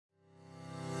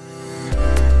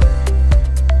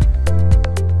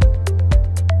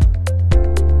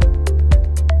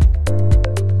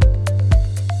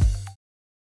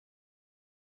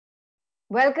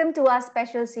Welcome to our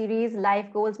special series, Life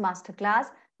Goals Masterclass.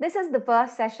 This is the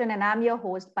first session and I'm your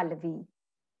host, Pallavi.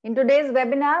 In today's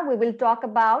webinar, we will talk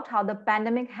about how the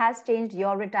pandemic has changed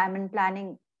your retirement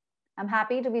planning. I'm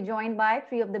happy to be joined by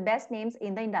three of the best names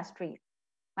in the industry.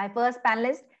 My first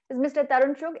panelist is Mr.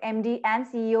 Tarun, Chugh, MD and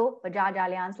CEO, Bajaj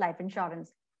Allianz Life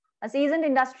Insurance. A seasoned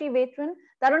industry veteran,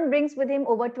 Tarun brings with him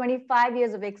over 25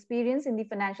 years of experience in the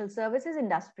financial services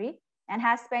industry and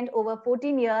has spent over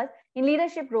 14 years in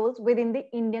leadership roles within the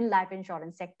Indian life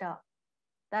insurance sector.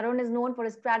 Tarun is known for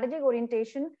his strategic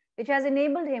orientation, which has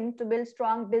enabled him to build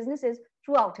strong businesses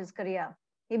throughout his career.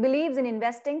 He believes in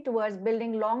investing towards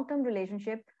building long-term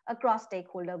relationships across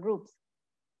stakeholder groups.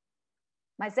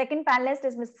 My second panelist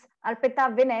is Ms.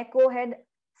 Arpita Vinay, co-head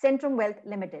Centrum Wealth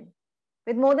Limited.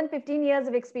 With more than 15 years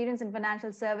of experience in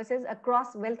financial services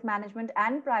across wealth management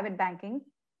and private banking,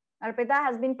 Arpita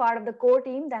has been part of the core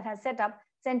team that has set up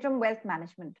Centrum Wealth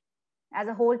Management. As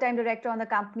a whole-time director on the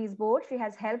company's board, she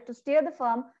has helped to steer the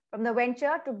firm from the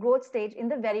venture to growth stage in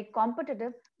the very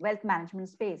competitive wealth management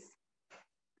space.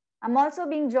 I'm also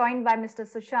being joined by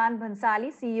Mr. Sushant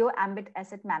Bhansali, CEO, Ambit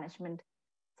Asset Management.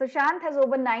 Sushant has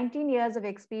over 19 years of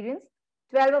experience,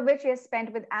 12 of which he has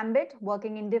spent with Ambit,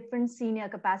 working in different senior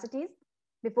capacities.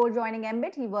 Before joining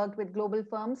Ambit, he worked with global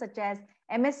firms such as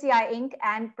MSCI Inc.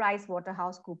 and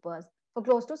PricewaterhouseCoopers for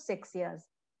close to 6 years.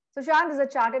 Sushant is a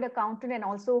chartered accountant and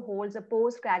also holds a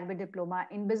postgraduate diploma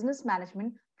in business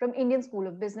management from Indian School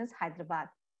of Business, Hyderabad.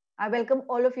 I welcome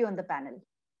all of you on the panel.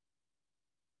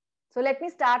 So let me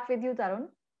start with you, Tarun.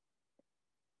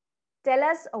 Tell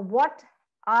us what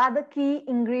are the key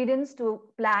ingredients to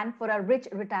plan for a rich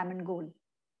retirement goal?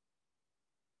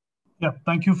 Yeah,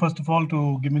 thank you, first of all,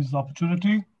 to give me this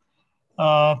opportunity.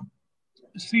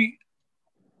 See,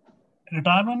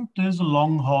 retirement is a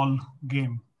long haul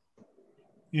game.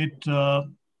 It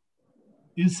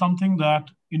is something that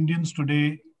Indians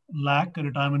today lack, a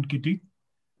retirement kitty.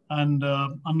 And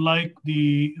unlike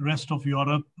the rest of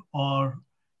Europe or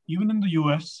even in the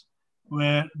US,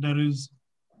 where there is,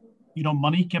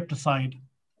 money kept aside,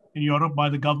 in Europe by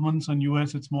the governments, and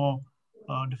US, it's more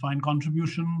defined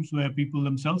contributions where people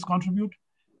themselves contribute.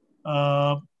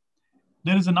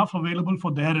 There is enough available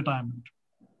for their retirement.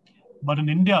 But in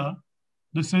India,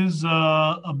 this is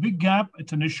a big gap.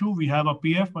 It's an issue. We have a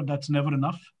PF, but that's never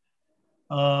enough.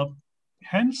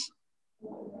 Hence,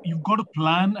 you've got to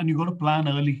plan, and you've got to plan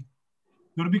early.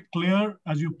 You've got to be clear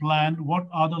as you plan what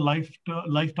are the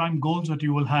lifetime goals that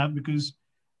you will have, because,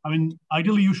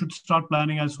 ideally you should start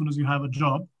planning as soon as you have a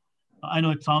job. I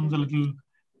know it sounds a little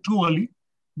too early,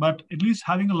 but at least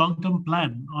having a long-term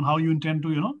plan on how you intend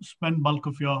to, spend bulk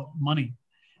of your money,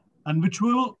 and which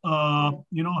will,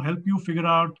 help you figure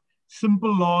out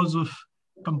simple laws of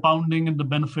compounding and the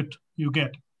benefit you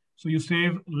get. So you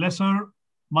save lesser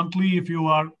monthly if you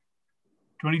are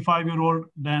 25-year-old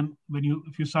than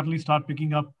if you suddenly start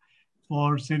picking up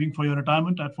for saving for your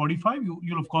retirement at 45,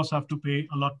 you'll of course have to pay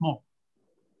a lot more.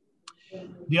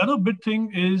 The other big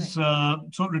thing is,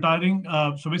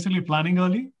 so basically planning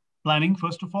early,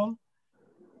 first of all.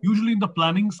 Usually in the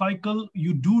planning cycle,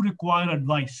 you do require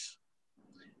advice.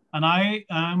 And I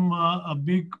am a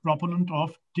big proponent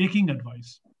of taking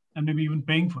advice and maybe even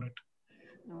paying for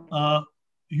it.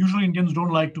 Usually Indians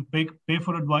don't like to pay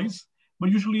for advice, but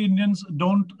usually Indians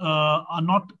are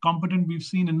not competent. We've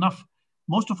seen enough,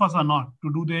 most of us are not,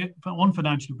 to do their own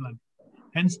financial plan.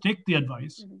 Hence, take the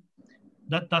advice.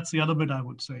 That's the other bit I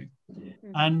would say.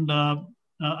 And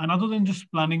other than just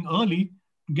planning early,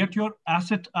 get your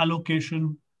asset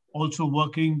allocation also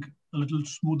working a little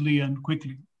smoothly and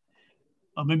quickly.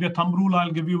 Maybe a thumb rule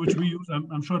I'll give you, which we use.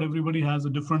 I'm sure everybody has a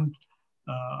different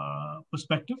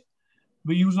perspective.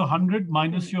 We use 100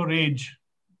 minus your age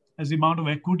as the amount of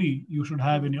equity you should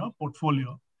have in your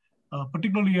portfolio.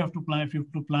 Particularly, you have to plan if you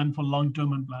have to plan for long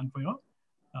term and plan for your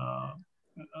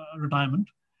retirement.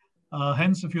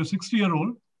 Hence, if you're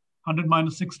 60-year-old, 100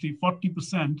 minus 60,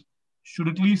 40% should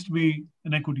at least be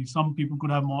in equity. Some people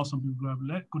could have more, some people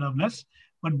could have less,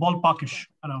 but ballparkish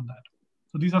around that.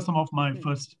 So these are some of my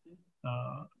first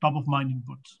top of mind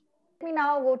inputs. Let me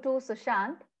now go to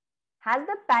Sushant. Has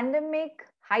the pandemic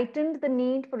heightened the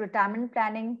need for retirement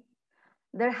planning?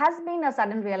 There has been a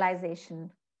sudden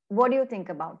realization. What do you think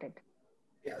about it?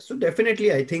 Yeah, so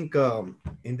definitely, I think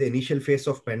in the initial phase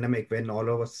of pandemic, when all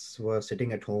of us were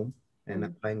sitting at home and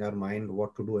applying our mind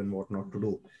what to do and what not to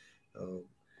do,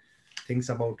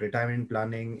 things about retirement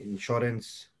planning,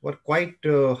 insurance were quite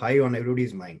high on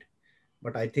everybody's mind.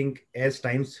 But I think as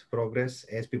times progress,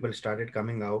 as people started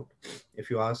coming out, if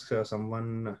you ask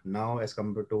someone now as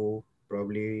compared to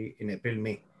probably in April,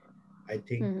 May, I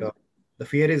think the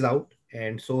fear is out,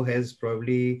 and so has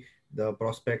probably the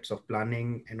prospects of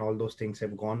planning and all those things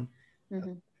have gone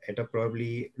Mm-hmm. at a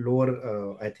probably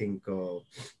lower, I think,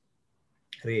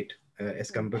 rate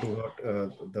as compared to what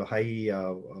the high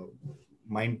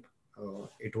mind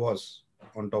it was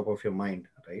on top of your mind,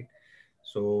 right?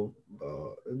 So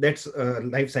that's a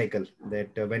life cycle that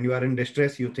when you are in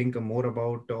distress, you think more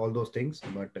about all those things.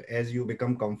 But as you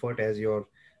become comfort, as your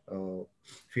uh,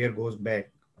 fear goes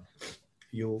back,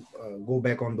 you go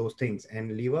back on those things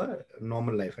and live a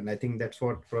normal life. And I think that's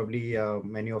what probably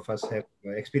many of us have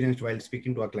experienced while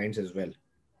speaking to our clients as well,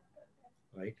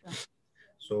 right? Sure.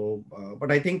 So,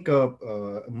 but I think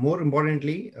more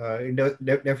importantly, it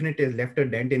definitely has left a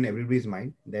dent in everybody's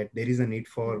mind that there is a need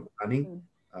for planning,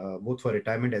 both for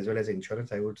retirement as well as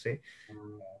insurance, I would say.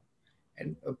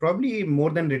 And probably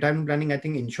more than retirement planning, I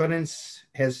think insurance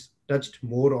has touched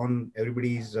more on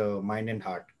everybody's mind and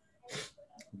heart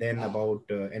than about,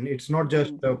 and it's not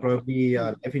just probably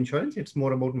life insurance, it's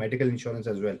more about medical insurance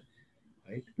as well,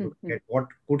 right? Look at what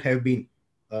could have been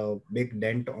a big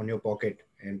dent on your pocket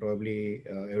and probably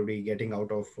everybody getting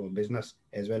out of business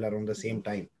as well around the same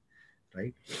time,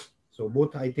 right? So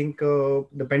both, I think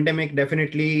the pandemic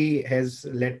definitely has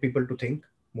led people to think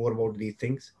more about these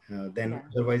things than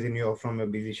otherwise in your from a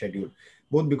busy schedule,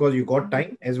 both because you got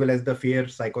time as well as the fear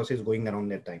psychosis going around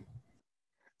that time.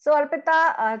 So,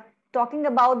 Arpita, talking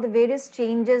about the various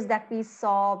changes that we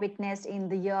saw, witnessed in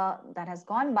the year that has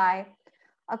gone by,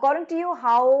 according to you,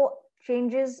 how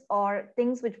changes or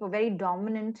things which were very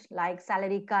dominant, like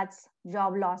salary cuts,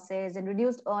 job losses, and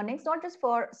reduced earnings, not just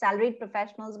for salaried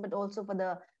professionals, but also for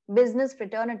the business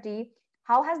fraternity,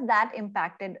 how has that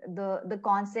impacted the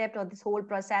concept or this whole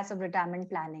process of retirement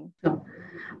planning? Sure.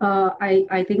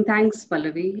 I think thanks,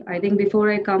 Pallavi. I think before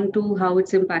I come to how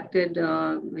it's impacted,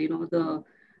 the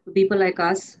people like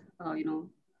us,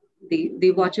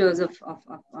 the watchers of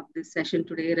this session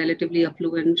today, relatively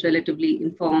affluent, relatively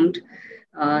informed,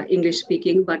 English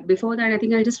speaking. But before that, I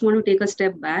think I just want to take a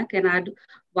step back and add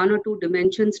one or two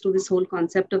dimensions to this whole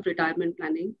concept of retirement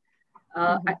planning.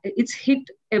 It's hit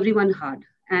everyone hard.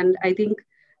 And I think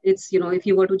it's, if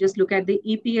you were to just look at the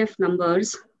EPF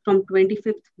numbers from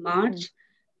 25th March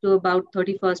to about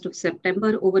 31st of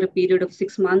September, over a period of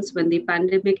 6 months when the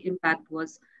pandemic impact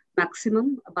was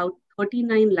maximum, about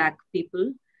 39 lakh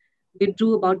people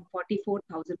withdrew about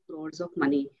 44,000 crores of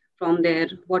money from their,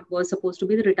 what was supposed to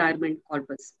be the retirement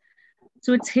corpus.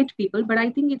 So it's hit people, but I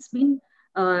think it's been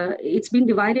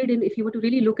divided in, if you were to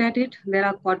really look at it, there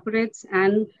are corporates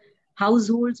and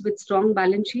households with strong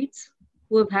balance sheets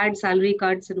who have had salary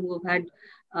cuts and who have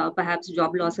had perhaps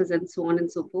job losses and so on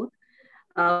and so forth.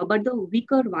 But the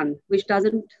weaker one, which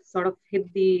doesn't sort of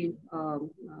hit the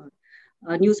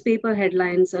newspaper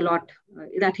headlines a lot,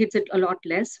 that hits it a lot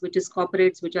less, which is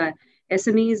corporates, which are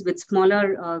SMEs with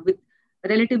smaller, with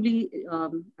relatively,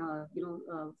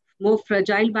 more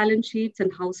fragile balance sheets, and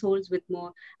households with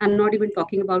more. I'm not even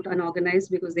talking about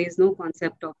unorganized because there is no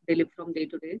concept of they live from day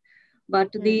to day,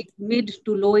 but the mid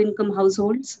to low income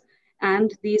households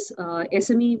and these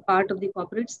SME part of the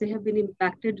corporates, they have been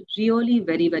impacted really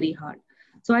very, very hard.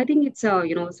 So I think it's,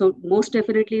 so most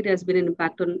definitely there's been an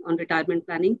impact on retirement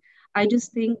planning. I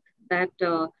just think that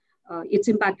it's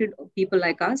impacted people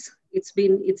like us. It's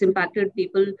impacted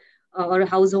people or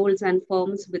households and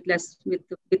firms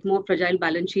with more fragile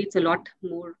balance sheets a lot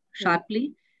more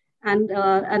sharply, and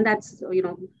that's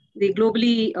the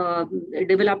globally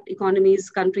developed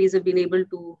economies, countries have been able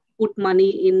to put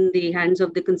money in the hands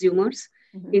of the consumers.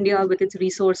 India, with its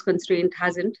resource constraint,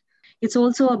 hasn't. It's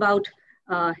also about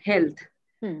health.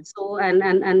 So,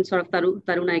 and sort of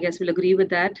Tarun, I guess, will agree with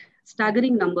that.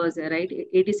 Staggering numbers there, right?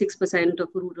 86% of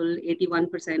rural,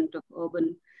 81% of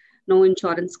urban, no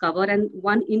insurance cover. And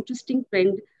one interesting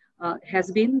trend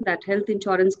has been that health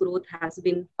insurance growth has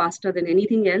been faster than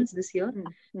anything else this year,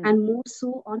 and more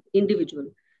so on individual.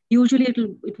 Usually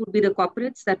it would be the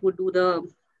corporates that would do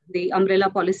the umbrella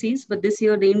policies, but this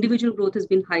year the individual growth has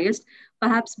been highest,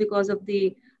 perhaps because of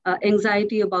the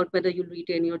anxiety about whether you'll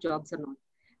retain your jobs or not.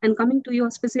 And coming to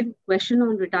your specific question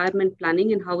on retirement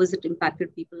planning and how has it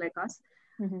impacted people like us,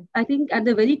 I think at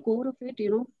the very core of it,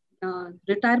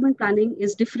 retirement planning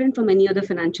is different from any other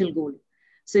financial goal.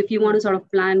 So if you want to sort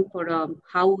of plan for a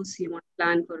house, you want to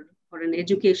plan for an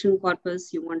education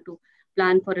corpus, you want to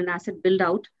plan for an asset build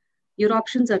out, your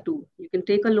options are two. You can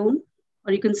take a loan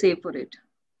or you can save for it.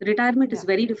 Retirement is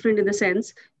very different in the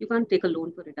sense you can't take a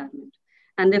loan for retirement.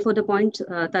 And therefore, the point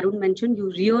Tarun mentioned,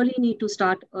 you really need to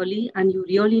start early and you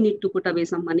really need to put away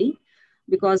some money,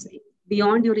 because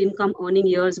beyond your income earning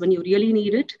years, when you really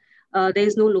need it, there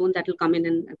is no loan that will come in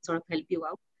and sort of help you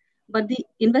out. But the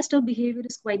investor behavior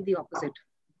is quite the opposite,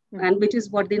 and which is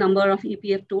what the number of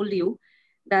EPF told you,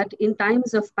 that in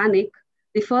times of panic,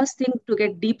 the first thing to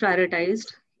get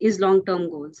deprioritized is long-term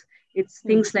goals. It's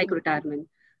things like retirement.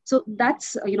 So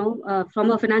that's,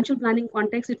 from a financial planning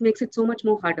context, it makes it so much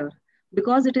more harder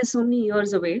because it is so many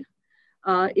years away.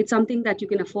 It's something that you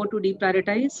can afford to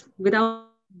deprioritize without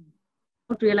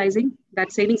realizing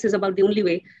that savings is about the only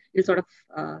way it'll sort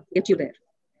of get you there.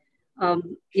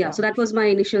 So that was my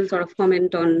initial sort of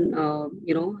comment on,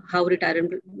 how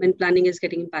retirement planning is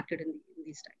getting impacted in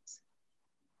these times.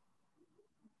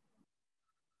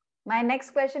 My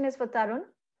next question is for Tarun.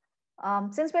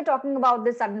 Since we're talking about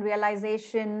the sudden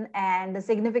realization and the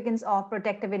significance of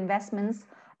protective investments,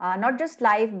 not just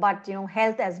life, but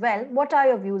health as well, what are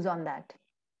your views on that?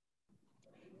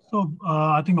 So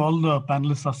I think all the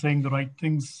panelists are saying the right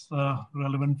things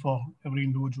relevant for every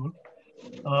individual.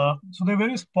 So there are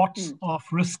various pots of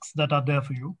risks that are there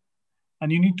for you,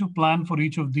 and you need to plan for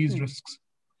each of these risks.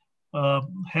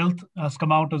 Health has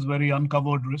come out as very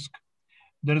uncovered risk.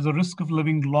 There is a risk of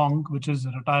living long, which is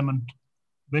a retirement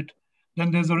bit.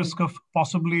 Then there's a risk of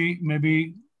possibly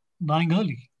maybe dying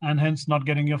early and hence not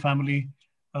getting your family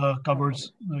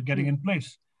covers getting in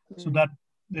place. So that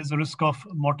there's a risk of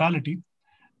mortality.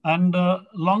 And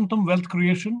long-term wealth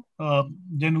creation,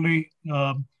 generally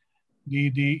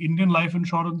the Indian life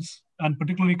insurance and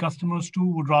particularly customers too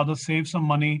would rather save some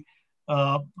money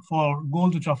for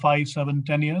goals which are 5, 7,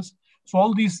 10 years. So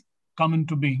all these come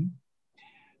into being,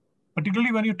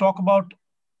 particularly when you talk about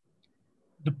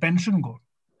the pension goal.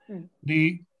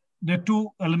 There are two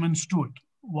elements to it.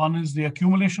 One is the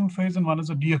accumulation phase and one is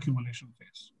the deaccumulation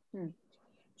phase.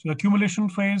 So accumulation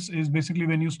phase is basically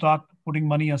when you start putting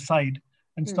money aside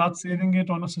and start saving it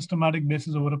on a systematic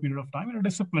basis over a period of time in a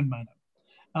disciplined manner.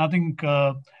 And I think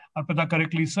Arpita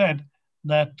correctly said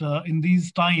that in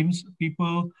these times,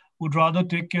 people would rather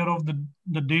take care of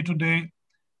the day-to-day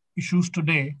issues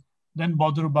today than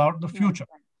bother about the future.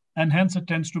 And hence it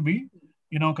tends to be,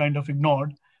 kind of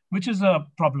ignored, which is a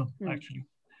problem actually.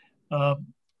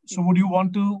 So would you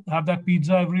want to have that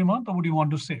pizza every month or would you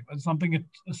want to save? It's something,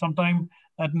 sometime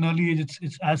at an early age,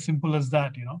 it's as simple as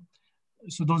that,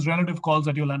 So those relative calls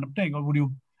that you'll end up taking, or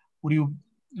would you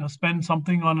spend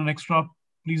something on an extra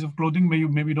piece of clothing where you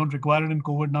maybe don't require it in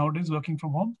COVID nowadays, working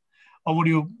from home, or would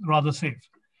you rather save?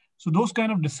 So those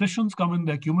kind of decisions come in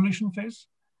the accumulation phase,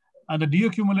 and the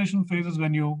deaccumulation phase is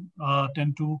when you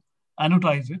tend to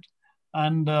annuitize it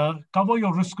and cover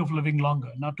your risk of living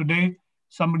longer. Now today,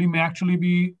 somebody may actually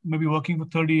be maybe working for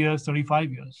 30 years,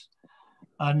 35 years,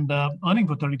 and earning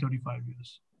for 30, 35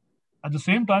 years. At the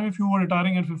same time, if you were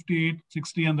retiring at 58,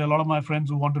 60, and there are a lot of my friends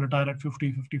who want to retire at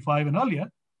 50, 55 and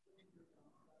earlier,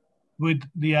 with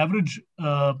the average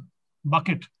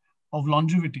bucket of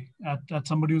longevity at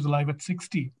somebody who's alive at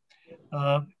 60,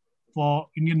 for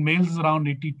Indian males is around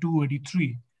 82,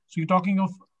 83. So you're talking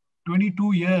of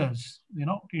 22 years,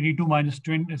 82 minus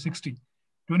 20, 60,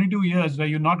 22 years where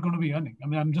you're not going to be earning. I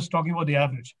mean, I'm just talking about the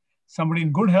average. Somebody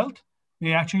in good health,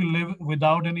 they actually live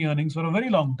without any earnings for a very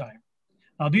long time.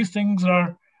 Now, these things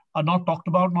are not talked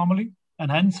about normally,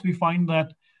 and hence we find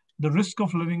that the risk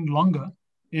of living longer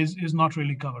is not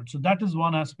really covered. So that is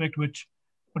one aspect which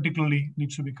particularly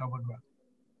needs to be covered well.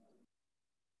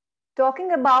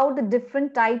 Talking about the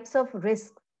different types of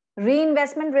risk,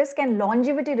 reinvestment risk and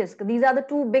longevity risk, these are the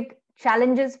two big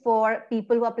challenges for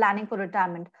people who are planning for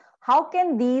retirement. How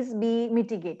can these be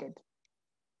mitigated?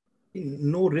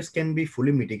 No risk can be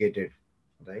fully mitigated,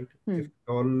 right? If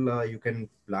all you can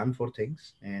plan for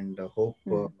things and hope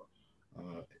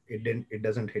it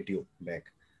doesn't hit you back,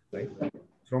 right?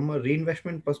 From a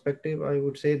reinvestment perspective, I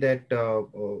would say that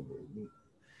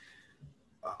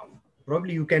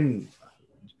probably you can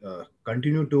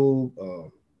continue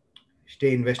to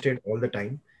stay invested all the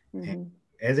time, and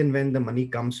as and when the money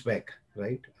comes back,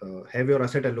 right? Have your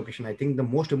asset allocation. I think the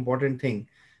most important thing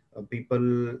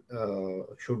people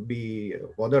should be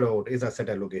bothered about is asset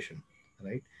allocation,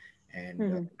 right?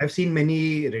 And I've seen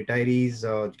many retirees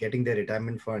getting their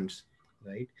retirement funds,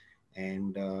 right,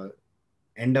 and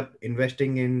end up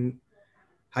investing in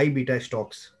high beta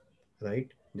stocks,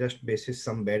 right, just basis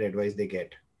some bad advice they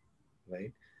get,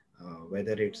 right?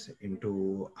 Whether it's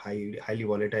into highly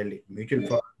volatile mutual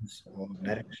funds or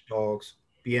direct stocks,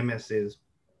 PMSs,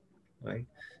 right?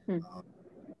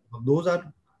 Those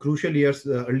are crucial years,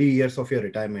 early years of your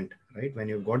retirement, right? When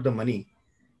you've got the money,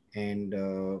 and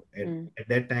at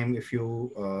that time, if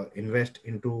you invest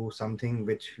into something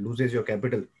which loses your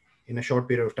capital in a short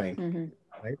period of time,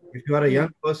 right? If you are a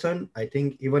young person, I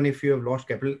think even if you have lost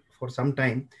capital for some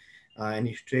time and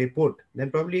you stay put,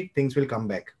 then probably things will come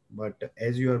back. But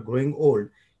as you are growing old,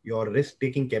 your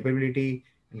risk-taking capability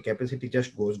and capacity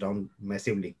just goes down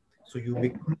massively. So you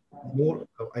become more,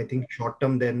 I think, short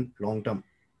term than long term.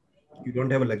 You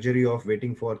don't have a luxury of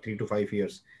waiting for 3 to 5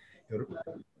 years.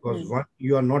 Because one,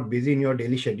 you are not busy in your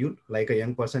daily schedule like a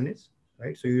young person is,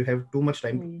 right? So you have too much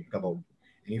time to think about.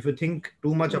 And if you think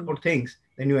too much about things,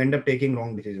 then you end up taking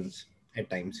wrong decisions at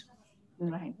times.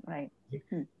 Right, right.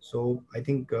 So I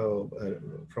think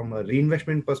from a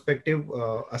reinvestment perspective,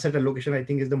 asset allocation, I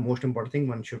think, is the most important thing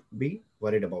one should be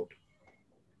worried about.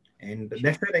 And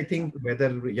that's where I think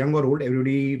whether young or old,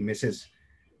 everybody misses.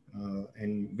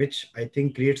 And which I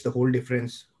think creates the whole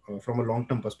difference from a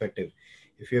long-term perspective.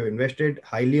 If you have invested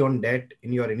highly on debt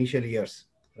in your initial years,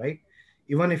 right?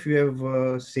 Even if you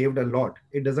have saved a lot,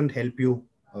 it doesn't help you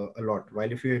a lot.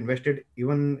 While if you invested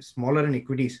even smaller in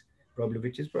equities, probably,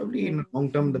 which is probably in the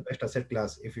long term the best asset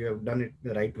class, if you have done it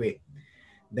the right way,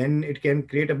 then it can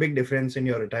create a big difference in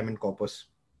your retirement corpus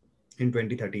in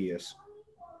 20, 30 years.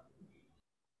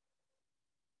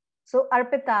 So,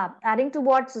 Arpita, adding to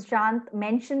what Sushant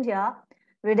mentioned here,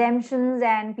 redemptions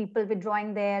and people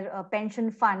withdrawing their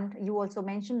pension fund, you also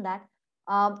mentioned that.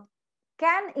 Uh,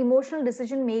 can emotional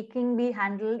decision making be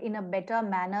handled in a better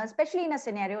manner, especially in a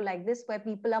scenario like this where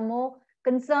people are more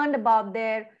concerned about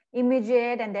their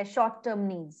immediate and their short term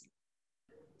needs?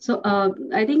 So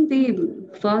I think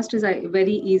the first is I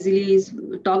very easily is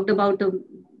talked about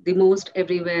the most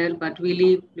everywhere, but we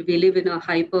live in a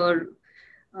hyper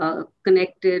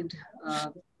connected,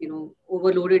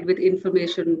 overloaded with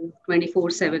information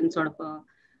 24/7 sort of a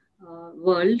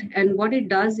world. And what it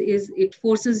does is it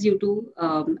forces you to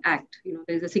act.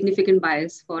 There's a significant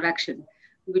bias for action,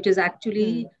 which is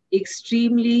actually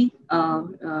extremely,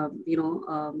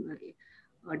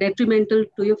 detrimental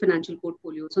to your financial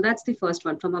portfolio. So that's the first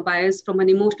one. From a bias, from an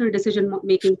emotional decision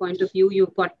making point of view,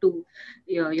 you've got to,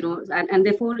 and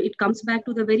therefore it comes back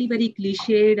to the very, very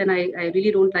cliched, and I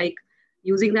really don't like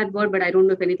using that word, but I don't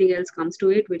know if anything else comes to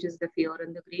it, which is the fear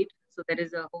and the greed. So there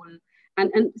is a whole,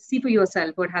 and see for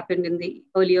yourself what happened in the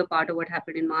earlier part of what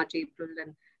happened in March, April,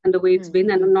 and the way it's been.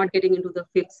 And I'm not getting into the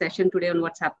fifth session today on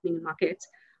what's happening in markets.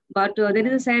 But there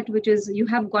is a set which is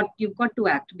you've got to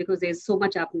act because there's so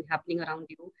much happening around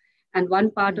you, and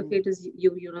one part of it is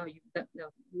the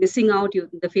missing out,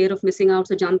 the fear of missing out.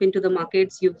 So jump into the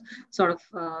markets, you've sort of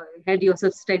held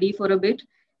yourself steady for a bit,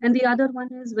 and the other one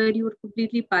is where you're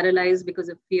completely paralyzed because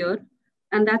of fear,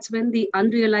 and that's when the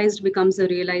unrealized becomes a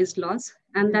realized loss,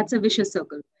 and that's a vicious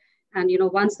circle. And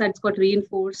once that's got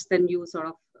reinforced, then you sort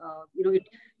of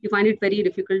you find it very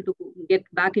difficult to get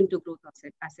back into growth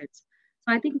assets.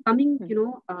 So I think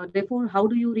therefore, how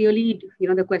do you really,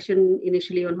 the question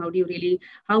initially on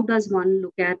how does one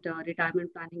look at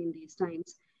retirement planning in these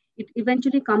times? It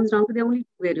eventually comes down to the only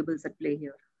two variables at play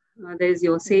here. There is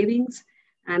your savings,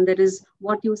 and there is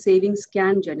what your savings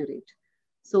can generate.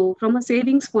 So from a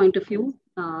savings point of view,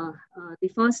 the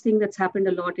first thing that's happened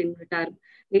a lot in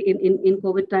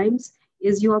COVID times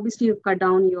is you obviously have cut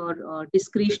down your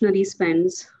discretionary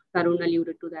spends. Tarun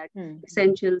alluded to that.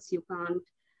 Essentials you can't.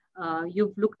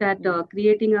 You've looked at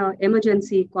creating an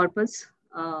emergency corpus,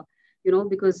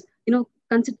 because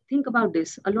think about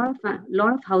this. A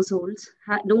lot of households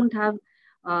don't have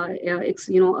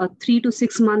a 3 to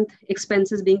 6 month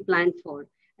expenses being planned for.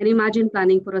 And imagine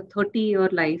planning for a 30-year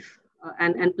life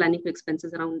and planning for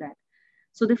expenses around that.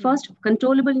 So the first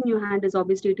controllable in your hand is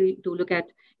obviously to look at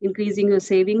increasing your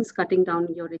savings, cutting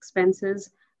down your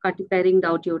expenses, paring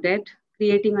down your debt,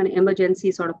 creating an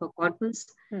emergency sort of a corpus,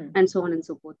 and so on and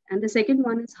so forth. And the second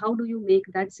one is how do you make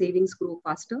that savings grow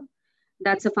faster?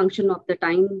 That's a function of the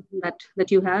time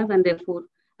that you have, and therefore,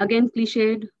 again,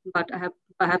 cliched, but I have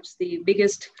perhaps the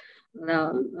biggest,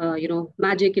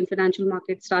 magic in financial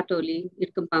markets: start early,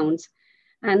 it compounds,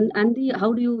 and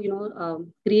how do you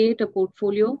create a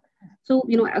portfolio? So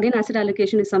again, asset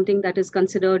allocation is something that is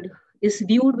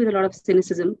viewed with a lot of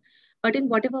cynicism. But in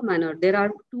whatever manner, there are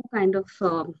two kind of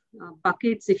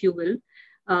buckets, if you will,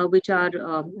 which are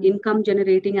income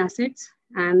generating assets,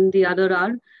 and the other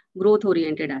are growth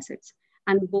oriented assets.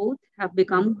 And both have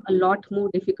become a lot more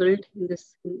difficult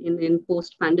in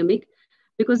post pandemic,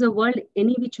 because the world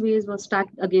any which ways was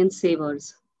stacked against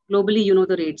savers. Globally,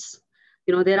 the rates.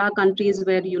 There are countries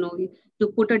where to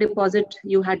put a deposit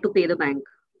you had to pay the bank.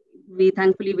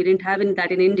 Thankfully we didn't have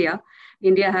that in India.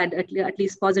 India had at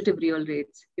least positive real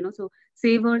rates. So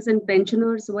savers and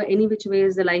pensioners were any which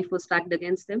ways the life was stacked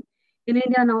against them. In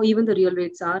India now, even the real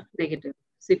rates are negative.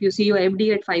 So if you see your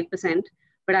FD at 5%,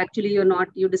 but actually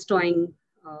you're destroying.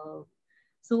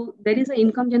 So there is an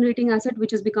income generating asset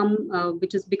which is becoming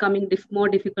more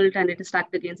difficult, and it is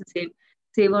stacked against the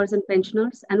savers and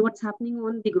pensioners. And what's happening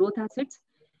on the growth assets?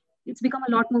 It's become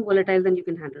a lot more volatile than you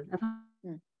can handle.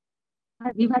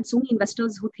 we've had so many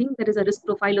investors who think there is a risk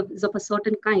profile is of a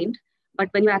certain kind, but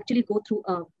when you actually go through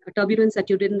a turbulence that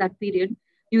you did in that period,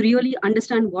 you really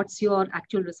understand what's your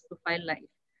actual risk profile like.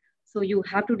 So you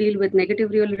have to deal with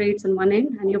negative real rates on one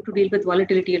end, and you have to deal with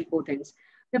volatility at both ends.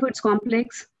 Therefore, it's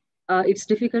complex, it's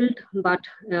difficult, but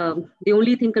the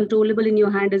only thing controllable in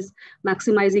your hand is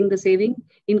maximizing the saving,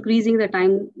 increasing the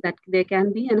time that there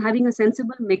can be, and having a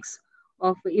sensible mix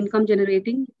of income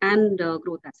generating and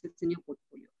growth assets in your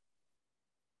portfolio.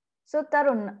 So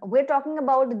Tarun, we're talking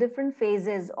about the different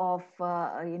phases of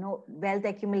wealth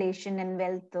accumulation and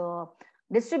wealth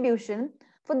distribution.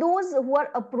 For those who are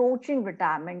approaching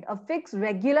retirement, a fixed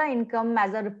regular income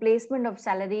as a replacement of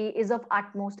salary is of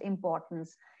utmost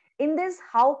importance. In this,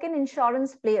 how can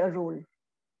insurance play a role?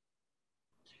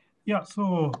 Yeah,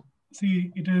 so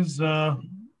see, it is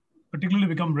particularly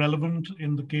become relevant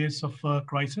in the case of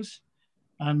crisis.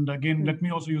 And again, let me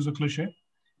also use a cliche.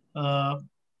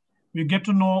 You get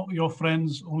to know your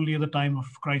friends only at the time of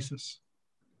crisis.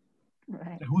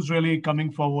 Right. Who's really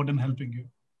coming forward and helping you?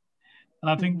 And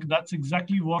I think that's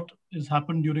exactly what has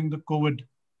happened during the COVID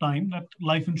time, that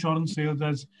life insurance sales,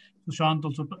 as Sushant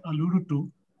also alluded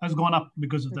to, has gone up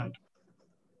because of that.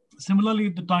 Similarly,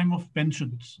 at the time of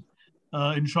pensions,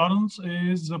 insurance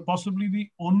is possibly the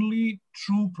only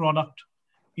true product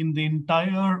in the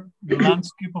entire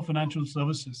landscape of financial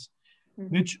services,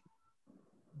 which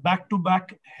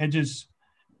back-to-back hedges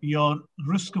your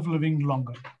risk of living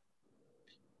longer.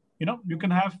 You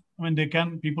can have,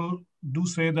 people do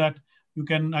say that you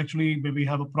can actually maybe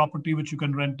have a property which you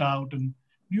can rent out, and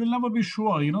you'll never be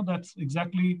sure, that's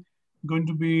exactly going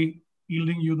to be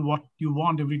yielding you what you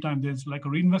want every time. There's like a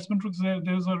reinvestment risk,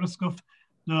 there's a risk of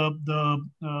the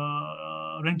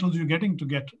rentals you're getting to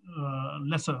get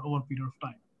lesser over a period of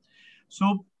time.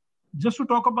 So just to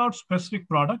talk about specific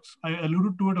products, I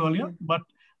alluded to it earlier, but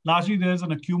largely there's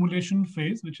an accumulation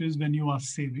phase, which is when you are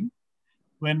saving,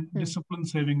 when disciplined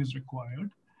saving is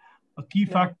required. A key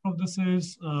factor of this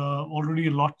is already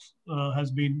a lot has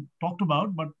been talked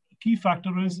about, but a key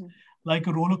factor is like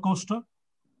a roller coaster,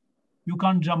 you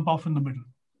can't jump off in the middle.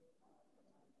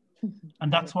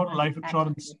 And that's what a life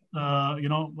insurance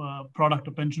product,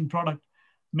 a pension product,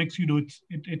 makes you do.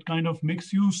 It kind of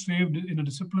makes you save in a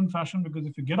disciplined fashion, because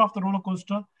if you get off the roller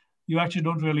coaster, you actually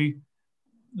don't really,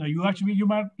 you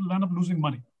might end up losing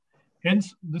money.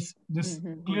 Hence, this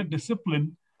clear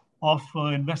discipline of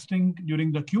investing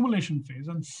during the accumulation phase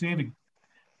and saving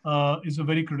is a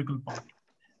very critical part.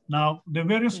 Now, there are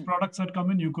various products that come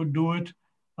in. You could do it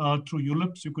through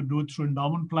ULIPs. You could do it through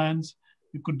endowment plans.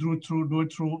 You could do it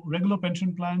through regular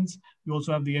pension plans. You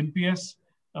also have the NPS.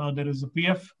 There is the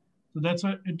PF. So that's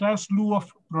an entire slew of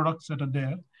products that are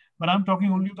there. But I'm talking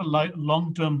only the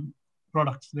long-term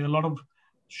products. There are a lot of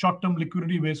short-term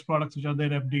liquidity-based products, which are their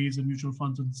FDs and mutual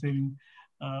funds and saving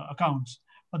accounts.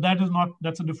 But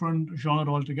that's a different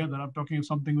genre altogether. I'm talking of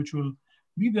something which will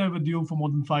be there with you for more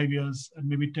than 5 years and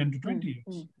maybe 10 to 20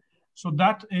 years. So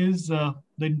that is the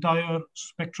entire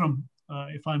spectrum,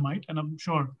 if I might. And I'm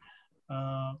sure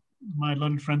my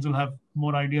learned friends will have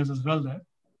more ideas as well there,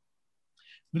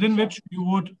 within which you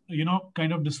would,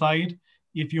 kind of decide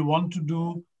if you want to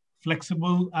do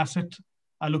flexible asset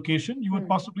allocation. You would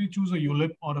possibly choose a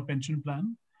ULIP or a pension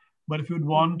plan. But if you'd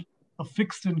want a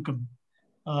fixed income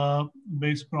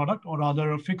based product, or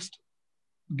rather a fixed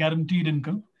guaranteed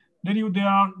income, then there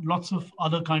are lots of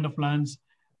other kind of plans,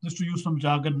 just to use some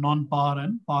jargon, non-par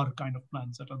and par kind of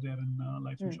plans that are there in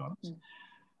life insurance.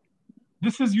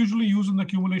 This is usually used in the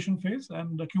accumulation phase,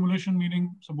 and accumulation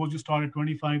meaning, suppose you start at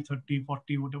 25, 30,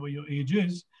 40, whatever your age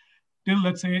is, till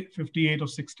let's say 58 or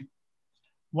 60.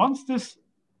 Once this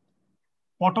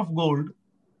pot of gold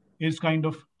is kind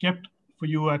of kept for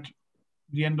you at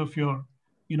the end of your,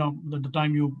 the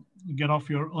time you get off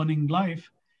your earning life,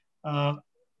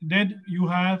 then you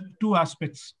have two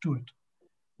aspects to it.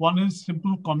 One is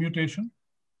simple commutation.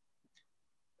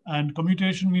 And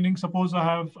commutation meaning, suppose I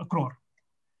have a crore.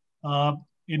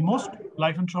 In most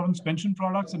life insurance pension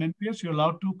products and NPS, you're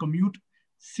allowed to commute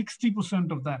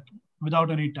 60% of that without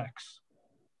any tax.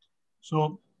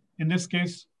 So in this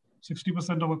case,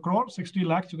 60% of a crore, 60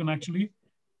 lakhs, you can actually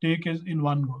take as in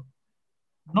one go.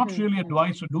 Not really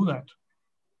advised to do that.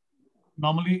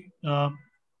 Normally,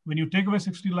 when you take away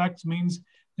 60 lakhs, means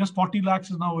just 40 lakhs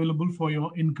is now available for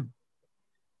your income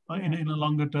in a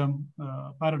longer term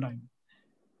paradigm.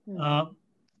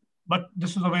 But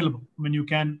this is available when you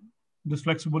can. This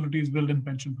flexibility is built in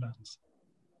pension plans.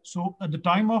 So at the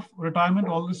time of retirement,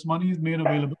 all this money is made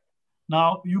available.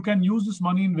 Now, you can use this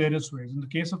money in various ways. In the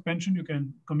case of pension, you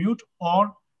can commute,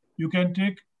 or you can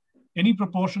take any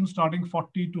proportion starting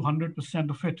 40 to 100%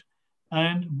 of it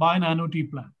and buy an annuity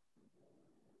plan.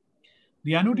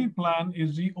 The annuity plan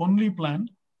is the only plan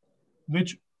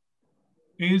which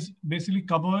is basically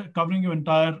covering your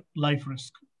entire life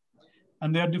risk.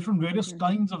 And there are different various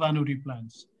kinds of annuity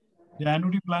plans. The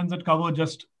annuity plans that cover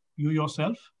just you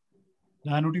yourself,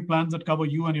 the annuity plans that cover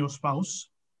you and your spouse,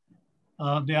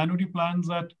 the annuity plans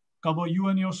that cover you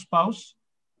and your spouse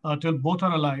till both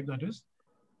are alive, that is.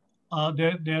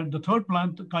 They're the third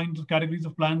plan, the kinds of categories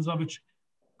of plans are which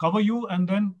cover you and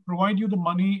then provide you the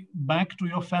money back to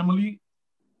your family,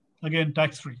 again,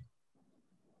 tax-free.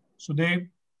 So they,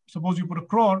 suppose you put a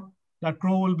crore, that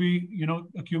crore will be,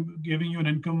 giving you an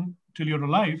income till you're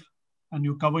alive, and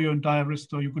you cover your entire risk.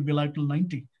 So you could be alive till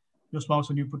 90, your spouse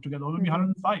and you put together, or maybe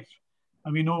 105.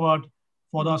 And we know about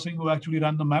Fodar Singh, who actually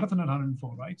ran the marathon at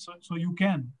 104, right? So you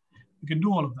can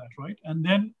do all of that, right? And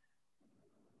then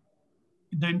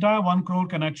the entire 1 crore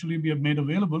can actually be made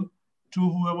available to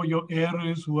whoever your heir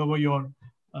is, whoever your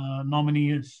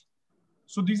nominee is.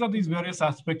 So these are these various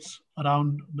aspects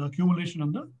around the accumulation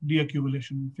and the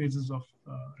deaccumulation phases of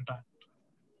retirement.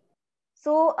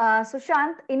 So,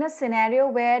 Sushant, in a scenario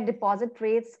where deposit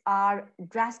rates are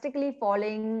drastically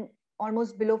falling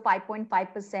almost below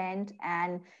 5.5%,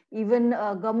 and even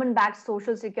government-backed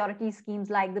social security schemes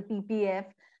like the PPF,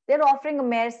 they're offering a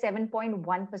mere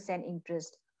 7.1%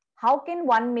 interest. How can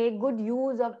one make good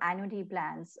use of annuity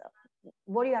plans?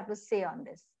 What do you have to say on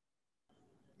this?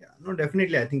 Yeah, no,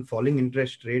 definitely. I think falling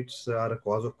interest rates are a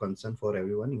cause of concern for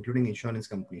everyone, including insurance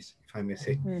companies, if I may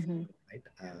say. Right?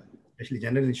 Especially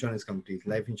general insurance companies,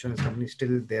 life insurance companies,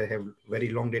 still they have very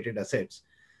long dated assets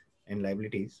and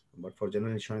liabilities. But for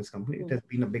general insurance company, it has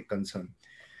been a big concern.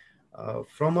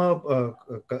 From a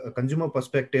consumer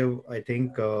perspective, I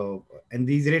think, and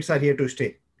these rates are here to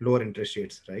stay, lower interest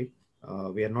rates, right?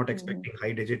 We are not expecting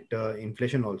high digit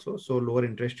inflation also. So lower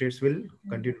interest rates will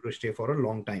continue to stay for a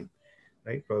long time,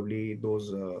 right? Probably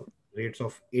those rates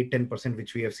of 8-10%,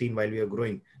 which we have seen while we are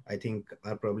growing, I think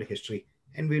are probably history.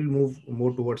 And we'll move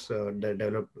more towards the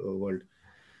developed world,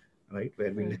 right?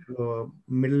 Where we'll have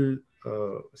middle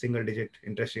single digit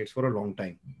interest rates for a long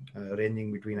time,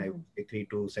 ranging between I would say 3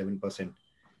 to 7%,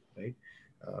 right?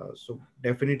 So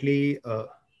definitely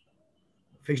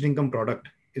fixed income product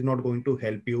is not going to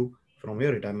help you from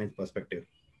your retirement perspective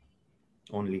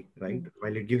only, right?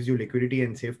 While it gives you liquidity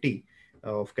and safety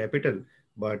of capital,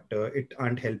 but it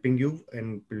aren't helping you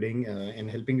and building and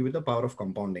helping you with the power of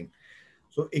compounding.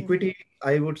 So equity,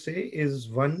 I would say, is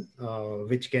one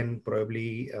which can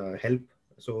probably help.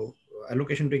 So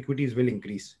allocation to equities will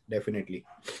increase definitely.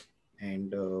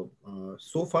 And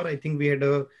so far, I think we had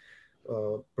a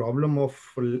problem of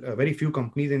very few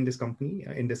companies in this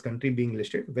country being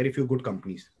listed. Very few good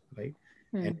companies, right?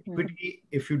 And equity,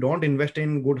 if you don't invest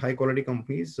in good high quality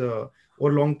companies, over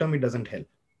long term, it doesn't help.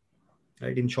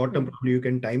 Right? In short term, probably you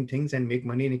can time things and make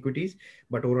money in equities,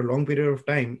 but over a long period of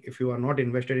time, if you are not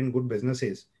invested in good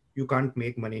businesses, you can't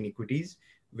make money in equities,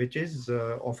 which is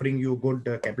offering you good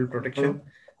capital protection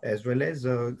as well as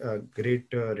a great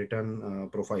return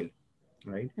profile.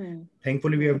 Right.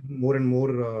 Thankfully, we have more and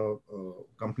more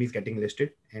companies getting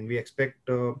listed, and we expect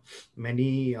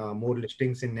many more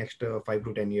listings in next 5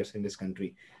 to 10 years in this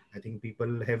country. I think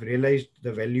people have realized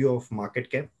the value of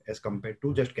market cap as compared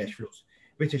to just cash flows,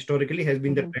 which historically has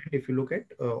been the trend. If you look at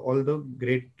all the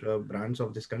great brands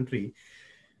of this country,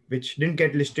 which didn't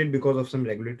get listed because of some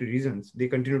regulatory reasons, they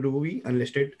continue to be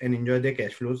unlisted and enjoy their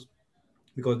cash flows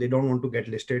because they don't want to get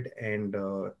listed and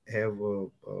have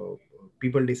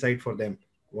people decide for them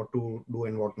what to do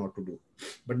and what not to do.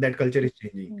 But that culture is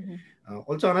changing.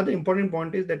 Also, another important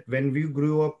point is that when we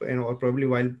grew up, and or probably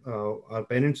while our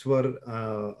parents were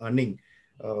earning,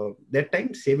 that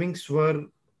time savings were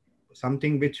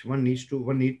something which one used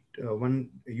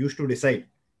to decide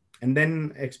and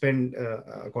then expend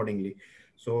accordingly.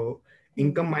 So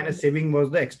income minus saving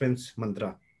was the expense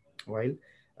mantra, while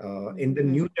in the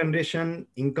new generation,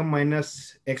 income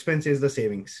minus expense is the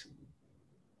savings.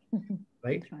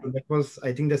 Right? So that was,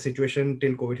 I think, the situation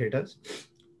till COVID hit us.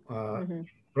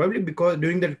 Probably because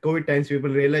during the COVID times, people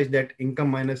realized that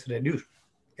income minus reduced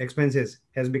expenses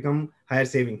has become higher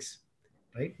savings.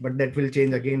 Right? But that will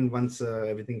change again once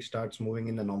everything starts moving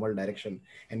in the normal direction.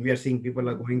 And we are seeing people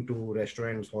are going to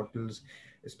restaurants, hotels,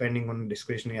 spending on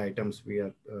discretionary items. We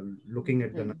are looking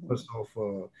at the numbers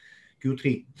of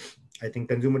Q3. I think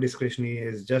consumer discretionary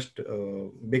is just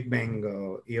big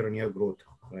bang year-on-year growth,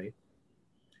 right?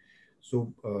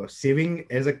 So saving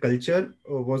as a culture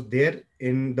was there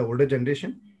in the older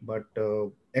generation, but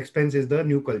expense is the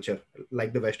new culture,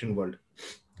 like the Western world,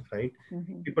 right?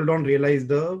 People don't realize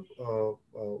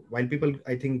while people,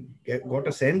 I think, got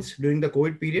a sense during the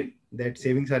COVID period that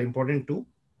savings are important too,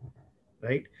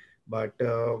 right? but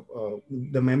the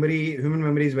human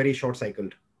memory is very short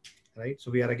cycled, right?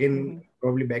 So we are again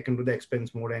probably back into the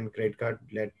expense mode and credit card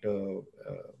led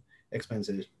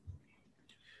expenses.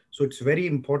 So it's very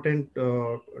important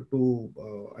to,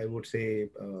 I would say,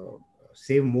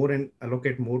 save more and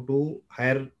allocate more to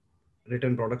higher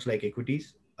return products like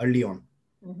equities early on,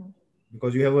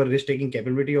 because you have a risk taking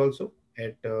capability also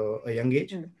at a young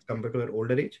age compared to an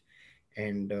older age.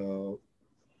 And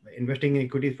investing in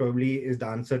equities probably is the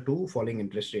answer to falling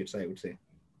interest rates, I would say.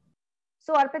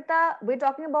 So, Arpita, we're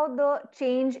talking about the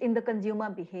change in the consumer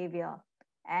behavior.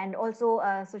 And also,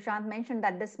 Sushant mentioned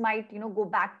that this might, go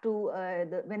back to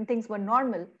when things were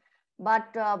normal.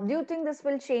 But do you think this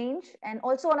will change? And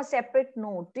also, on a separate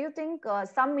note, do you think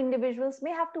some individuals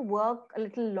may have to work a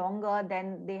little longer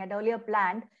than they had earlier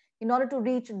planned in order to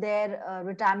reach their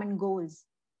retirement goals?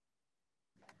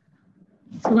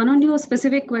 So one on your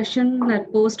specific question,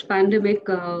 that post-pandemic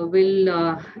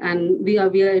and we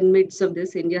are in midst of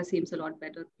this. India seems a lot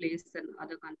better placed than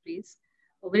other countries.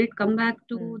 Will it come back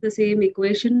to the same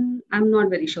equation? I'm not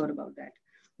very sure about that,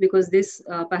 because this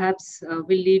perhaps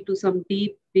will lead to some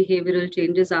deep behavioral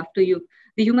changes after the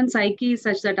human psyche is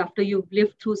such that after you've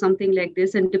lived through something like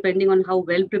this, and depending on how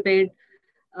well prepared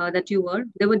that you were,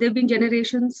 there've been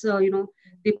generations,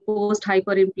 the post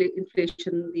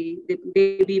hyperinflation, the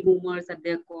baby boomers that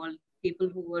they're called, people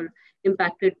who were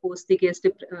impacted post the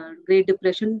Great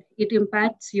Depression. It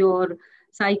impacts your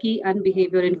psyche and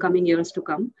behavior in coming years to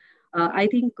come. I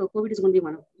think COVID is going to be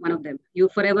one of them. You're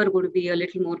forever going to be a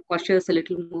little more cautious, a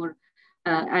little more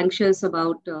anxious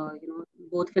about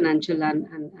both financial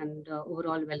and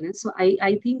overall wellness. So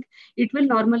I think it will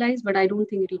normalize, but I don't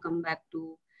think it will come back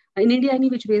to. In India, any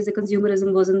which ways, the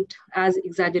consumerism wasn't as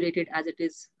exaggerated as it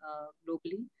is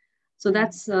globally. So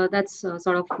that's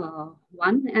sort of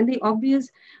one. And the obvious,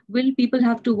 will people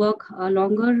have to work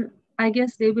longer? I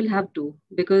guess they will have to,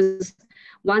 because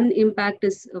one impact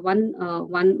is one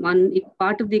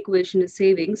part of the equation is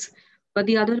savings, but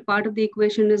the other part of the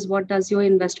equation is what does your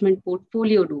investment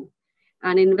portfolio do?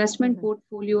 An investment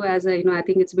portfolio, as I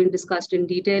think it's been discussed in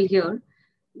detail here,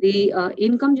 the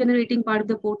income generating part of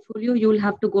the portfolio, you will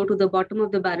have to go to the bottom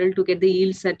of the barrel to get the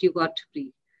yields that you got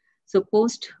pre. So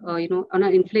post, on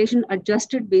an inflation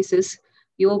adjusted basis,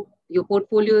 your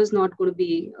portfolio is not going to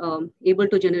be able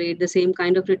to generate the same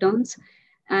kind of returns.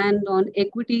 And on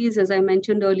equities, as I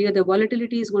mentioned earlier, the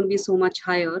volatility is going to be so much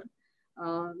higher.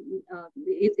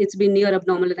 It's been near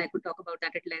abnormal, and I could talk about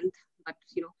that at length. But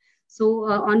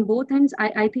so on both ends,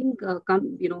 I think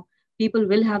people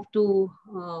will have to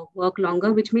work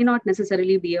longer, which may not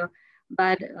necessarily be a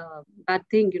bad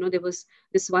thing. There was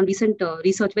this one recent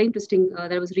research, very interesting,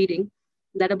 that I was reading,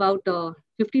 that about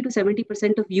 50 to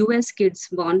 70% of US kids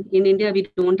born in India, we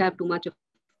don't have too much of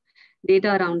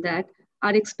data around that,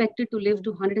 are expected to live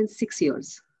to 106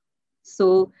 years.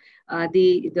 So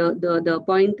the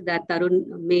point that Tarun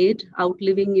made,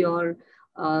 outliving your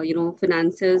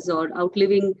finances, or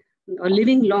outliving or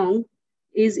living long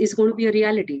is going to be a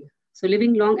reality. So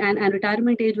living long, and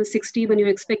retirement age was 60 when your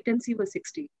expectancy was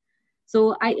 60.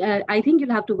 So I think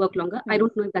you'll have to work longer. I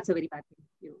don't know if that's a very bad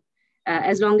thing.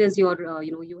 As long as you're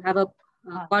you have a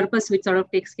purpose which sort of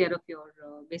takes care of your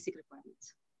basic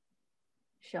requirements.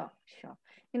 Sure.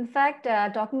 In fact,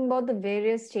 talking about the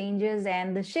various changes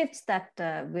and the shifts that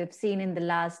we've seen in the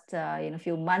last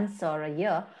few months or a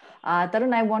year,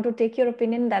 Tarun, I want to take your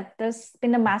opinion that there's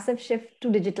been a massive shift to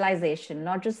digitalization,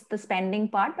 not just the spending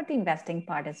part, but the investing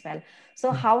part as well.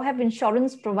 So how have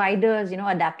insurance providers,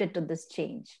 adapted to this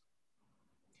change?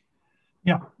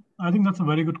 Yeah, I think that's a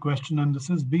very good question. And this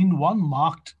has been one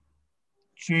marked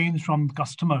change from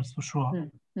customers for sure.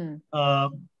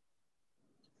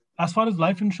 As far as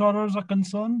life insurers are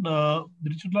concerned,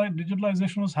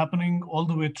 digitalization was happening all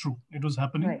the way through. It was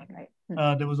happening.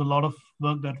 Right. There was a lot of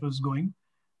work that was going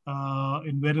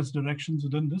in various directions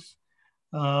within this.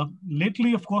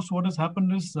 Lately, of course, what has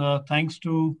happened is thanks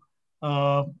to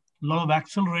a lot of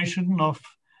acceleration of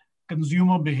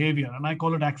consumer behavior, and I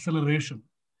call it acceleration.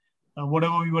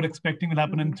 Whatever we were expecting will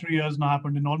happen in 3 years now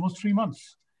happened in almost 3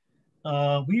 months.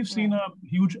 We've seen a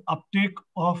huge uptake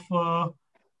of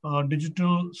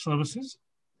digital services.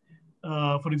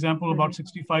 For example, about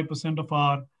 65% of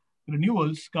our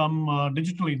renewals come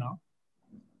digitally now.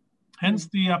 Hence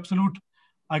the absolute,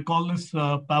 I call this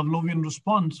Pavlovian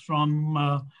response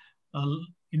from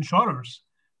insurers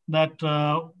that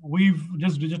we've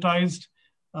just digitized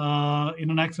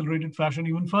in an accelerated fashion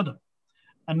even further.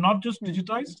 And not just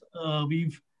digitized,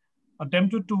 we've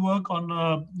attempted to work on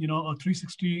a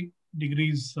 360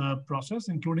 degrees process,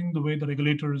 including the way the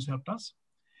regulators helped us.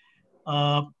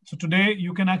 So today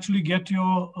you can actually get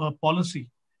your policy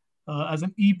as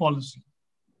an e-policy.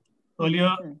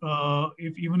 Earlier,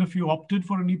 even if you opted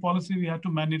for an e-policy, we had to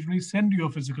mandatorily send you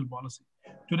a physical policy.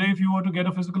 Today, if you were to get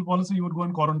a physical policy, you would go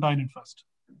and quarantine it first,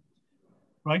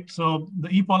 right? So the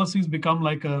e-policies become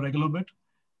like a regular bit.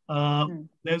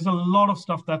 There's a lot of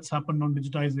stuff that's happened on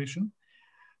digitization.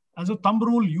 As a thumb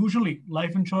rule, usually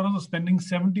life insurers are spending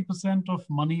 70% of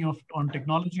money on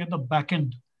technology at the back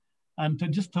end and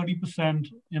just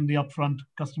 30% in the upfront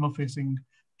customer-facing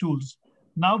tools.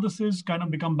 Now this is kind of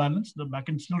become balanced. The back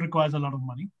end still requires a lot of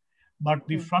money, but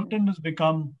the front end has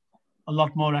become a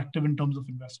lot more active in terms of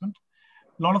investment.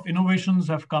 A lot of innovations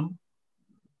have come,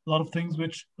 a lot of things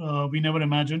which we never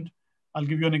imagined. I'll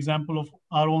give you an example of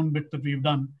our own bit that we've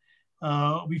done.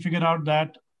 We figured out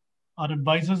that our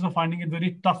advisors are finding it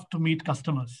very tough to meet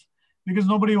customers because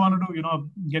nobody wanted to,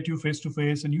 get you face to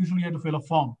face, and usually you had to fill a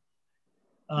form.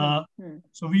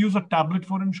 So we use a tablet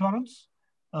for insurance.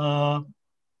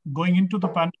 Going into the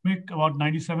pandemic, about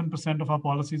 97% of our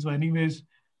policies were anyways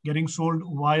getting sold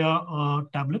via a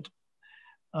tablet,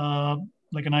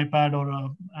 like an iPad or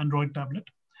an Android tablet.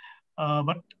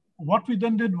 But what we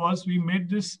then did was we made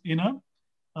this we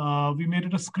made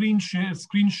it a screen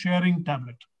sharing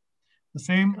tablet. The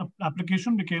same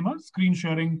application became a screen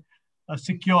sharing,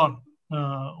 secure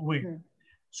way.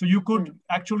 So you could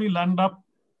actually land up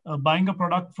buying a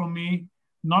product from me,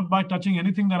 not by touching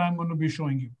anything that I'm going to be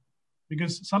showing you,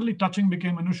 because suddenly touching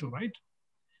became an issue, right?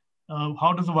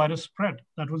 How does the virus spread?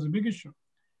 That was a big issue.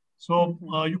 So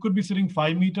you could be sitting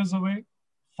 5 meters away,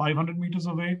 500 meters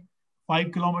away,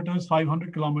 5 kilometers,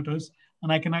 500 kilometers,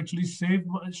 and I can actually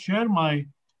share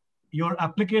your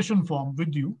application form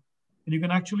with you, and you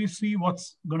can actually see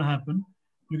what's going to happen.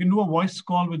 You can do a voice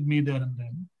call with me there and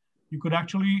then. You could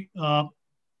actually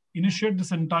initiate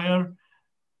this entire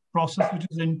process, which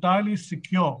is entirely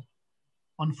secure,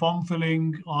 on form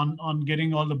filling, on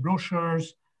getting all the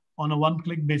brochures on a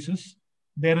one-click basis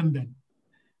there and then.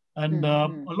 And a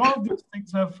lot of these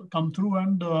things have come through,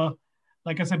 and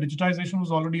like I said, digitization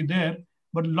was already there,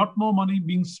 but a lot more money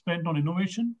being spent on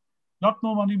innovation, a lot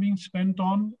more money being spent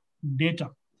on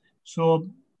data. So,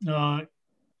 Pallavi,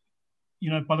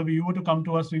 you were to come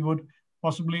to us, we would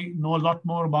possibly know a lot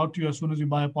more about you as soon as you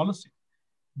buy a policy.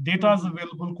 Data is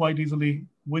available quite easily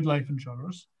with life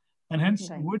insurers, and hence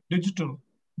with digital,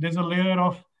 there's a layer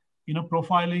of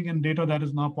profiling and data that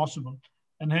is now possible,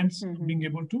 and hence being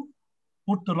able to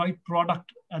put the right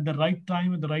product at the right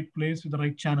time, at the right place, with the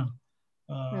right channel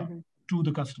to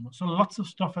the customer. So lots of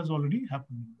stuff has already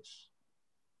happened in this.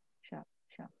 Sure.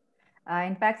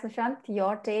 In fact, Sushant,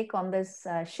 your take on this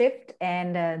shift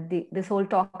and this whole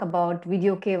talk about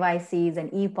video KYCs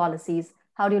and e-policies,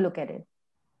 how do you look at it?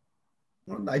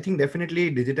 Well, I think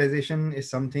definitely digitization is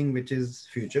something which is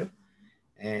future,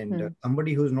 and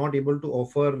somebody who's not able to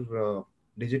offer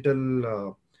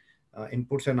digital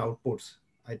inputs and outputs,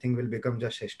 I think will become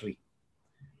just history,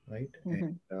 right?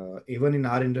 And even in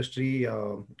our industry,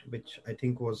 which I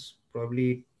think was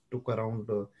probably took around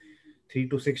 3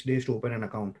 to 6 days to open an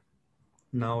account.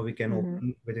 Now we can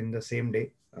open within the same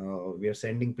day. We are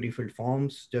sending pre-filled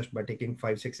forms just by taking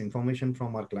 5-6 information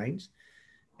from our clients.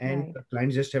 And the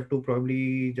clients just have to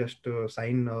probably just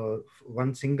sign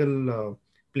one single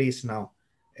place now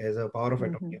as a power of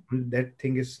attorney. That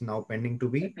thing is now pending to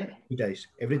be digitized.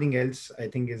 Everything else, I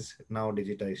think, is now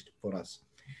digitized for us.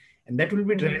 And that will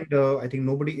be trend. I think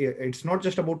it's not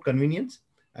just about convenience.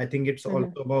 I think it's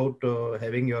also about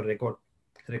having your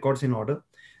records in order.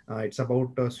 It's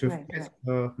about swiftness,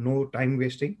 no time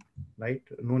wasting, right?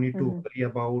 No need to worry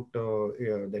about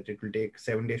that it will take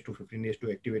 7 days to 15 days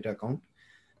to activate an account,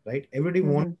 right? Everybody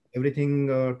wants everything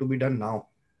to be done now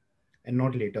and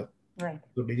not later. Right.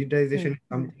 So digitization is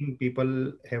something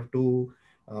people have to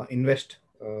invest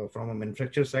from a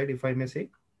manufacturer side, if I may say.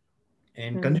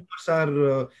 And consumers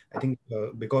are, I think,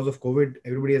 because of COVID,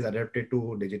 everybody has adapted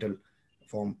to digital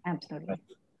form. Absolutely.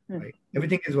 Right?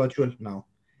 Everything is virtual now.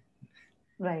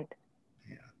 Right.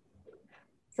 Yeah.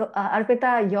 So,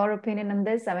 Arpita, your opinion on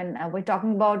this? I mean, we're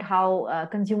talking about how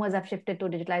consumers have shifted to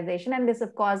digitalization, and this,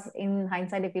 of course, in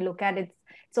hindsight, if you look at it,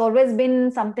 it's always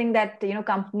been something that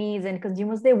companies and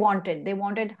consumers they wanted. They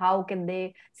wanted how can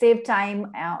they save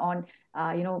time on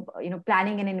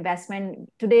planning an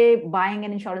investment. Today, buying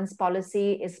an insurance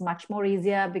policy is much more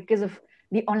easier because of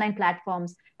the online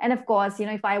platforms. And of course,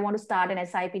 if I want to start an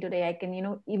SIP today, I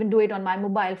can, even do it on my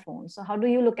mobile phone. So how do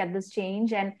you look at this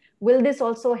change? And will this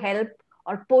also help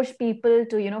or push people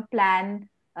to, plan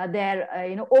their,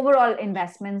 overall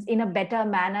investments in a better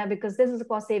manner? Because this is, of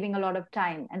course, saving a lot of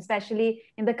time, and especially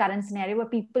in the current scenario where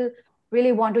people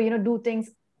really want to, do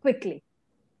things quickly.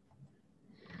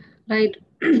 Right.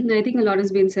 I think a lot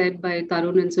has been said by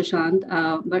Tarun and Sushant.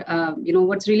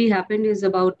 What's really happened is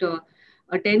about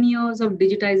a 10 years of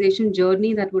digitization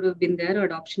journey that would have been there.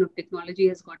 Adoption of technology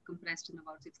has got compressed in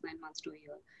about 6-9 months to a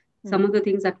year. Some of the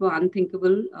things that were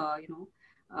unthinkable,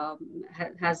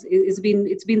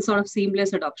 it's been sort of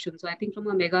seamless adoption. So I think from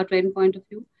a mega trend point of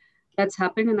view, that's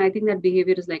happened, and I think that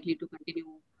behavior is likely to continue.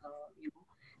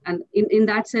 And in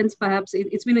that sense, perhaps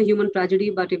it's been a human tragedy.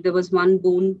 But if there was one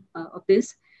boon of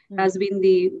this, has been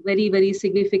the very, very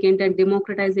significant and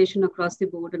democratization across the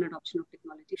board and adoption of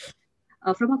technology.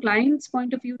 From a client's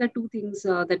point of view, there are two things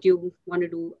that you want to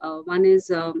do. One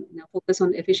is focus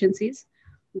on efficiencies.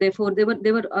 Therefore, they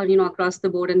were across the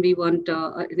board, and we weren't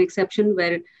an exception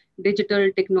where digital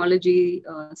technology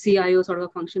CIO sort of a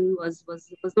function was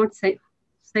not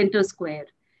center square.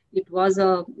 It was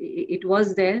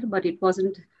there, but it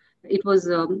wasn't. It was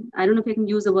I don't know if I can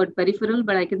use the word peripheral,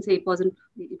 but I can say it wasn't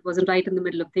right in the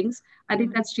middle of things. I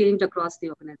think that's changed across the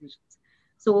organizations.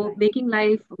 So making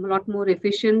life a lot more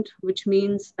efficient, which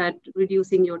means that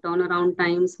reducing your turnaround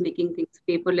times, making things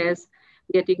paperless,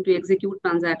 getting to execute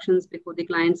transactions before the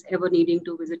clients ever needing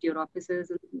to visit your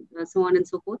offices, and so on and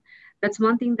so forth. That's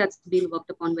one thing that's been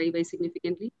worked upon very, very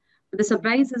significantly. But the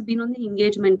surprise has been on the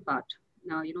engagement part.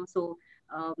 Now, we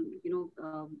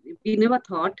never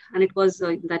thought, and it was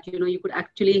that, you could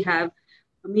actually have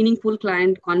meaningful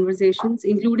client conversations,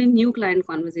 including new client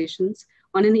conversations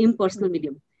on an impersonal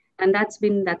medium. And that's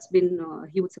been a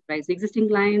huge surprise. Existing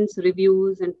clients,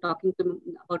 reviews, and talking to them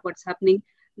about what's happening,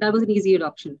 that was an easy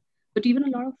adoption. But even a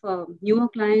lot of newer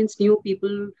clients, new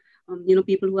people,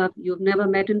 people who you've never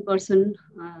met in person,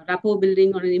 rapport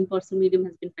building on an in-person medium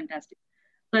has been fantastic.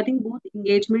 So I think both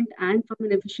engagement and from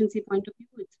an efficiency point of view,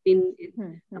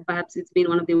 perhaps it's been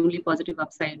one of the only positive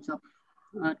upsides of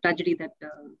tragedy that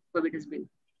COVID has been.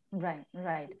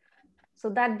 Right. So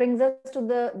that brings us to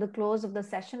the close of the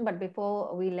session. But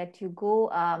before we let you go,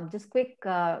 just quick,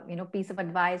 piece of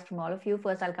advice from all of you.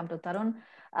 First, I'll come to Tarun.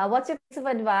 What's your piece of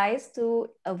advice to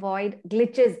avoid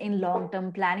glitches in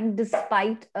long-term planning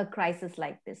despite a crisis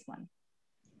like this one?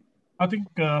 I think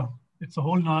it's a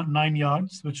whole 9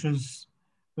 yards, which is,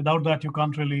 without that, you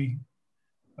can't really,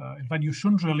 in fact, you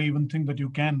shouldn't really even think that you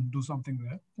can do something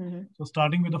there. So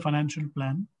starting with a financial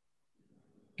plan,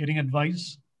 getting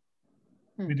advice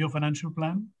with your financial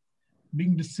plan,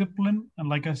 being disciplined. And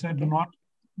like I said,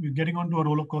 you're getting onto a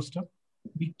roller coaster,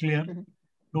 be clear.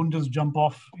 Don't just jump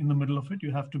off in the middle of it.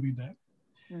 You have to be there.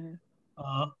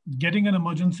 Getting an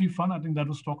emergency fund, I think that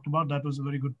was talked about. That was a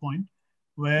very good point.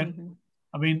 Where,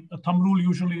 a thumb rule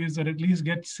usually is that at least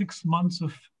get 6 months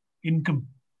of income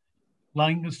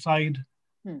lying aside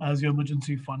as your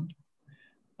emergency fund.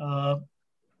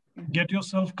 Get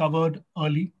yourself covered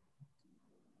early.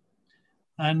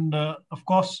 And of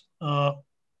course,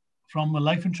 from a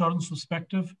life insurance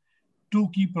perspective, 2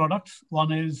 key products.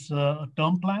 One is a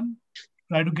term plan.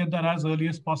 Try to get that as early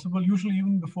as possible, usually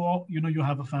even before you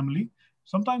have a family.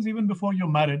 Sometimes even before you're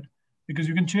married, because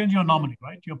you can change your nominee,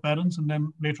 right? Your parents, and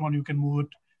then later on you can move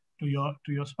it to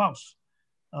your spouse.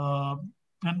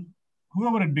 And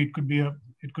whoever it be,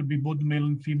 it could be both the male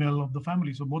and female of the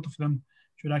family. So both of them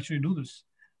should actually do this.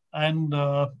 And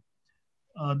the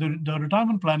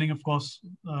retirement planning, of course,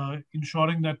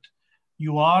 ensuring that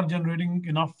you are generating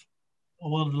enough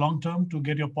over the long term to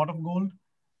get your pot of gold,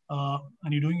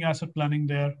 and you're doing asset planning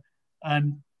there,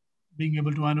 and being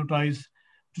able to annuitize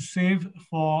to save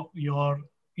for your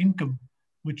income,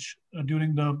 which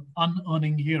during the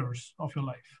unearning years of your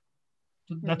life.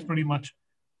 So that's pretty much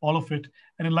all of it.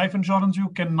 And in life insurance, you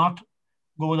cannot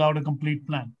go without a complete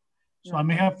plan. So I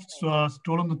may have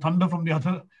stolen the thunder from the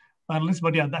other panelists,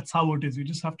 but yeah, that's how it is. You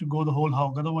just have to go the whole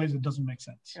hog. Otherwise, it doesn't make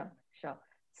sense. Sure.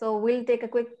 So we'll take a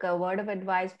quick word of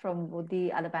advice from both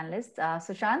the other panelists.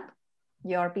 Sushant,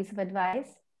 your piece of advice?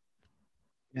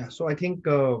 Yeah, so I think,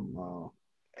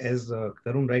 as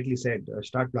Tarun rightly said,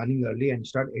 start planning early and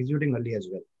start executing early as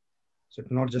well. So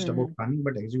it's not just about planning,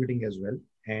 but executing as well.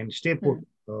 And stay put.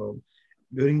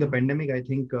 During the pandemic, I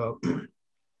think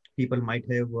people might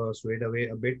have swayed away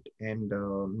a bit and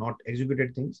not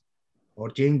executed things or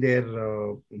changed their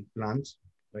plans,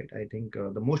 right? I think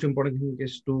the most important thing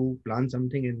is to plan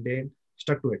something and then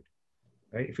stuck to it,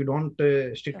 right? If you don't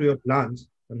stick to your plans,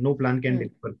 no plan can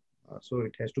deliver. So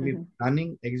it has to be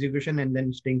planning, execution, and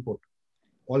then staying put.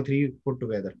 All 3 put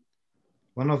together.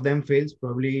 One of them fails,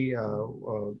 probably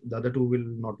the other 2 will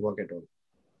not work at all.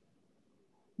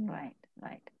 Right.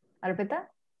 Arpita?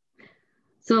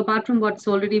 So apart from what's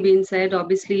already been said,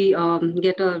 obviously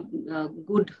get a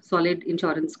good, solid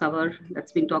insurance cover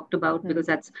that's been talked about, because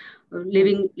that's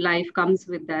living life comes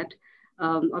with that.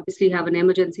 obviously have an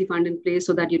emergency fund in place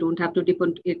so that you don't have to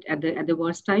depend it at the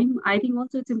worst time. I think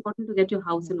also it's important to get your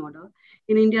house in order.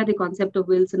 In India, the concept of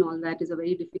wills and all that is a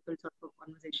very difficult sort of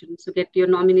conversation. So get your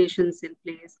nominations in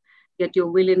place, get your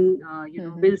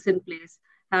wills in place,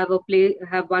 have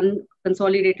one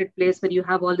consolidated place where you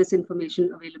have all this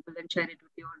information available and share it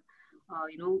with your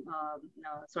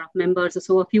sort of members.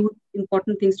 So a few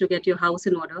important things to get your house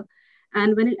in order.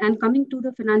 And coming to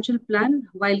the financial plan,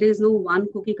 while there is no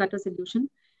one cookie cutter solution,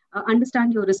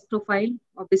 understand your risk profile.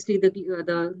 Obviously,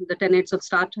 the tenets of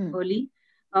start early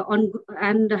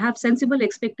and have sensible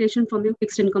expectation from your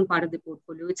fixed income part of the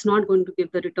portfolio. It's not going to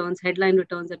give the headline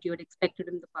returns that you had expected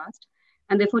in the past,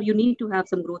 and therefore you need to have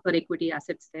some growth or equity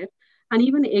assets there. And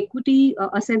even equity,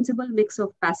 a sensible mix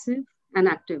of passive and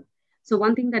active. So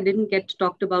one thing that didn't get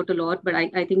talked about a lot, but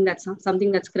I think that's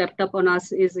something that's crept up on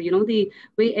us is, the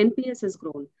way NPS has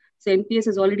grown. So NPS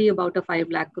is already about a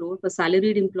 5 lakh crore. For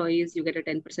salaried employees, you get a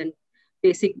 10%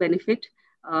 basic benefit.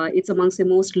 It's amongst the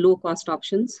most low cost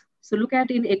options. So look at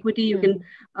in equity, you can,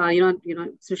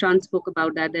 Sushant spoke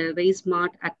about that. They're very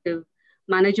smart, active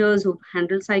managers who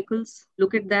handle cycles.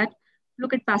 Look at that.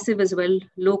 Look at passive as well,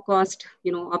 low cost,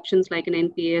 options like an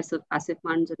NPS or passive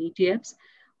funds or ETFs.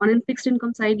 On a fixed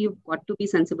income side, you've got to be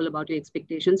sensible about your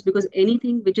expectations, because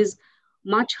anything which is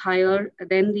much higher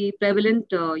than the prevalent,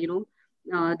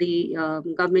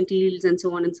 government yields and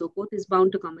so on and so forth is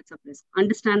bound to come with some risk.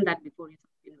 Understand that before you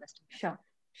invest. Sure.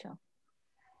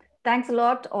 Thanks a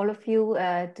lot, all of you,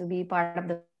 to be part of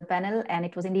the panel. And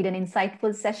it was indeed an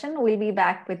insightful session. We'll be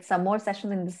back with some more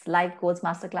sessions in this live goals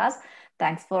masterclass.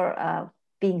 Thanks for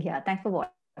being here. Thanks for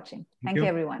watching. Thank you,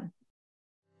 everyone.